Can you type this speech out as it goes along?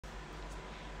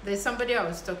There's somebody I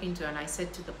was talking to, and I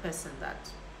said to the person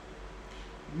that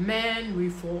men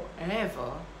will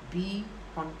forever be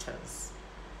hunters.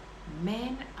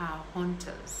 Men are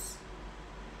hunters.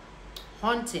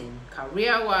 Hunting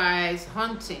career-wise,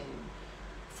 hunting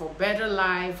for better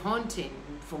life, hunting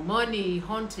for money,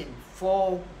 hunting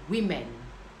for women.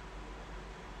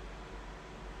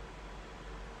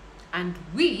 And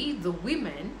we, the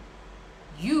women,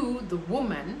 you, the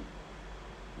woman,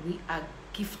 we are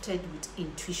gifted with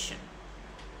intuition.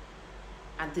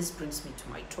 And this brings me to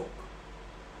my talk.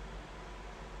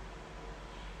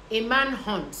 A man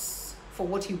hunts for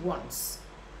what he wants.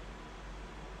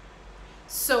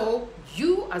 So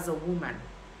you as a woman,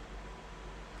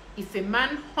 if a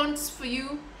man hunts for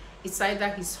you, it's either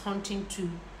he's hunting to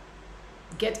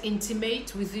get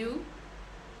intimate with you,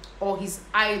 or he's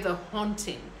either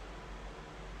hunting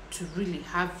to really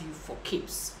have you for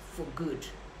keeps, for good.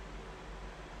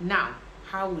 Now,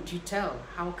 how would you tell?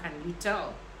 How can you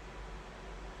tell?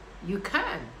 You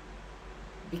can,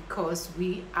 because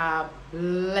we are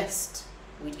blessed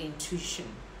with intuition.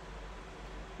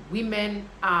 Women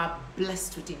are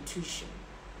blessed with intuition.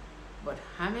 But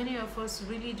how many of us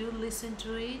really do listen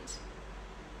to it?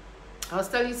 I was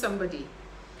telling somebody,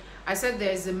 I said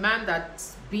there's a man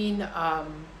that's been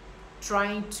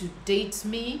trying to date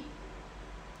me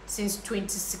since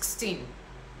 2016.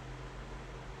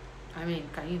 I mean,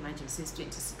 can you imagine, since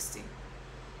 2016?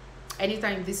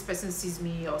 Anytime this person sees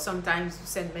me, or sometimes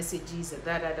send messages,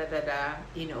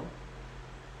 you know.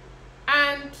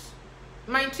 And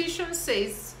my intuition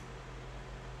says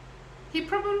he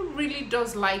probably really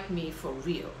does like me for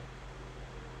real,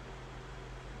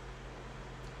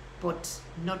 but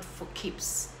not for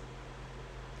keeps.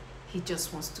 He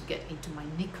just wants to get into my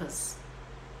knickers.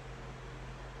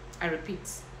 I repeat,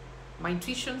 my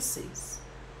intuition says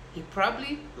he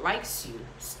probably likes you,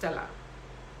 Stella,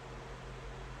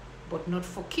 but not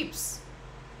for keeps.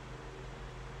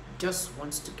 Just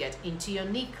wants to get into your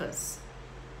knickers.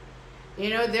 You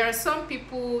know, there are some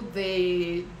people,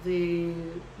 they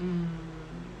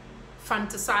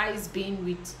fantasize being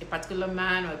with a particular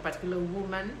man or a particular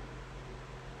woman,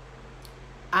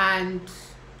 and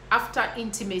after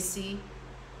intimacy,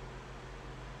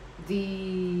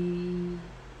 the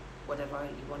whatever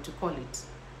you want to call it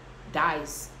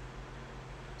dies.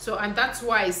 So, and that's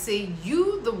why I say,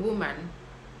 you, the woman,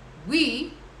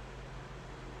 we,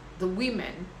 the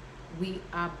women, we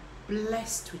are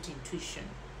blessed with intuition.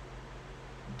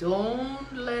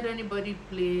 Don't let anybody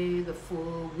play the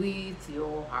fool with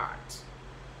your heart.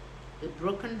 A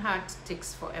broken heart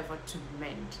takes forever to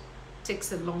mend.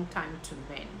 Takes a long time to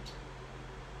mend.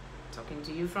 Talking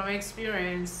to you from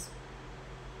experience.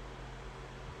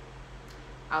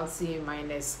 I'll see you in my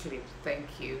next clip.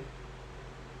 Thank you.